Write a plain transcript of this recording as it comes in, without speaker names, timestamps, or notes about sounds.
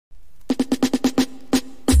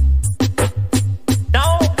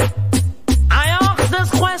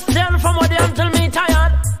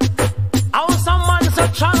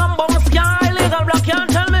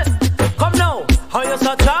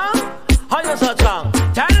so strong?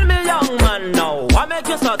 Tell me, young man, now, what make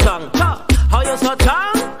you so strong? How you so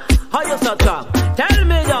strong? How you so strong? Tell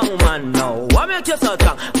me, young man, now, what make you so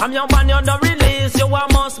strong? From young man, you're the release, you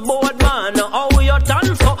a must board man. How you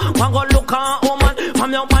done so? Man go look at woman.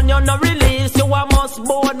 From young man, you're the release, you a must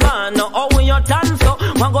board man. How you done so?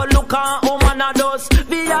 Man go look at woman and those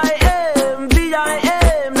VIM,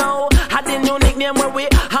 VIM, now. Had the new nickname where we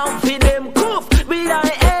have for them coof.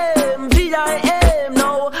 VIM, VIM,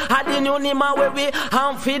 now. Had the new name where we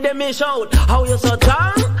have for them me shout. How you so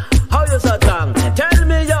strong? How you so strong? Tell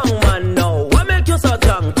me, young man, now, what make you so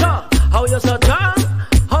strong? How you so strong?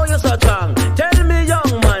 How you so strong? Tell me,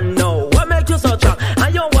 young man, now, what make you so strong?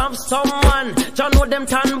 And you have some man, you know them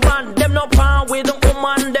tan bad. Them no pan with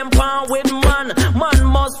woman, them pan with man. Man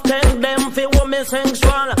must thank them for women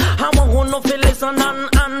sexual. I'm a who no feel listen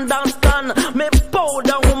and understand. Me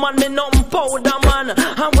powder woman, me no powder man.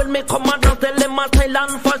 And when me come and tell them a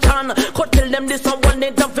Thailand fashion, could tell them this one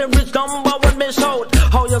they don't feel rich number when me shout.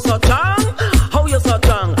 How you so strong? How you so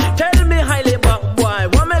strong? Tell me highly back boy,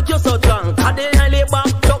 what make you so strong? Cause they highly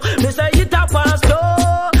back talk, me say it a pass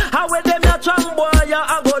though. How with them ya strong boy, ya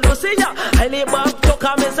I go to see ya. Highly back talk,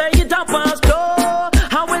 and me say it a pass though.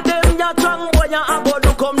 How with them ya strong boy, ya I go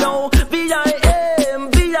to come now.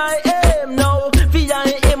 VIM, VIM now.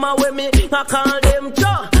 VIM a way me I call them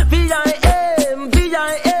cha. VIM,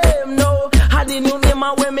 VIM now. How the new name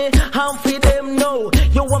a way me how feed them now.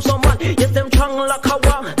 You want some man, yes them strong like a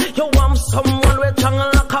one. You want someone with strong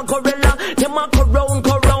like a gorilla. Them a go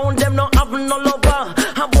round, them no have no lover.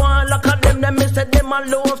 I want like a them me say them a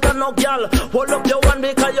love to no girl. Hold up your one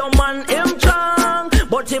because your man him strong,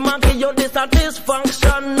 but him a give you the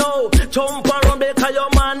satisfaction no. Jump around because your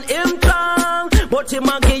man him strong, but him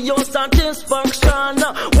a give you satisfaction.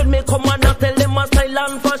 When me come and I tell them a style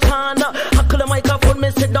and fashion, I call the microphone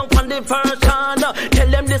me sit down on the version. Tell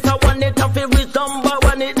them this I want it and feel with number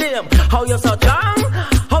one it them. How you so strong?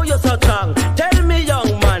 How you so strong? Tell me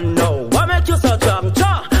young man now, what make you so strong?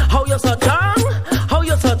 How you so strong? How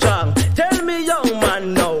you so strong? Tell me young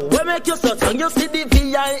man now, what make you so strong? You see the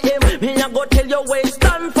VIM, me I go tell you where it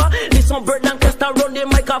stand for. Listen Bert Lancaster run the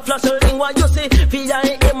mic a flash a ring. What you see?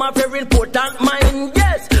 VIM a very important mind.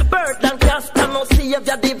 Yes, Bert Lancaster no see if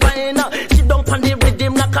you're divine. Sit down on the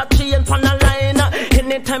rhythm like a chain on a line.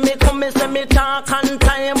 Anytime me come me say me talk on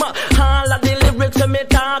time. All of the lyrics say me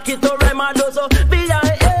talk it to rhyme and do so.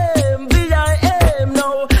 VIM, VIM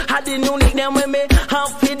now. Had the new nickname when me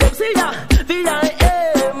have feed them see ya.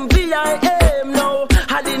 VIM, VIM now.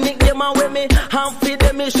 Had the nickname when me have feed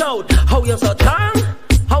them me shout. How you so strong?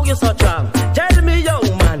 How you so strong? Tell me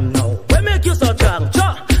young man now, what make you so strong?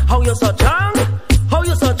 How you so strong? How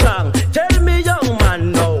you so strong? Tell me young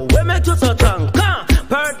man now, what make you so strong?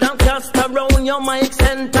 Bert Lancaster round your mic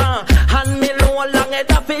center. Hand me low long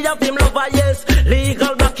head off your him lover, yes.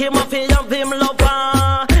 Legal back him off your him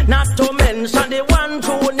lover. Not to mention the one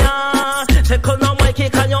junior. Second on my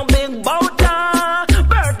kick and your big bouter.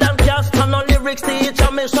 Bert Lancaster no lyrics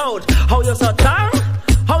teacher me shout. How you so strong?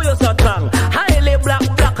 How you so strong? Highly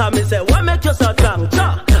black and me say what make you so strong?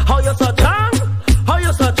 How you so strong? How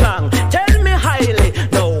you so strong? Tell me highly.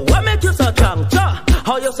 No, what make you so strong?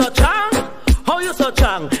 How you so strong? How you so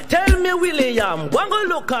strong? Tell me William, one go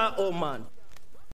look at oh man.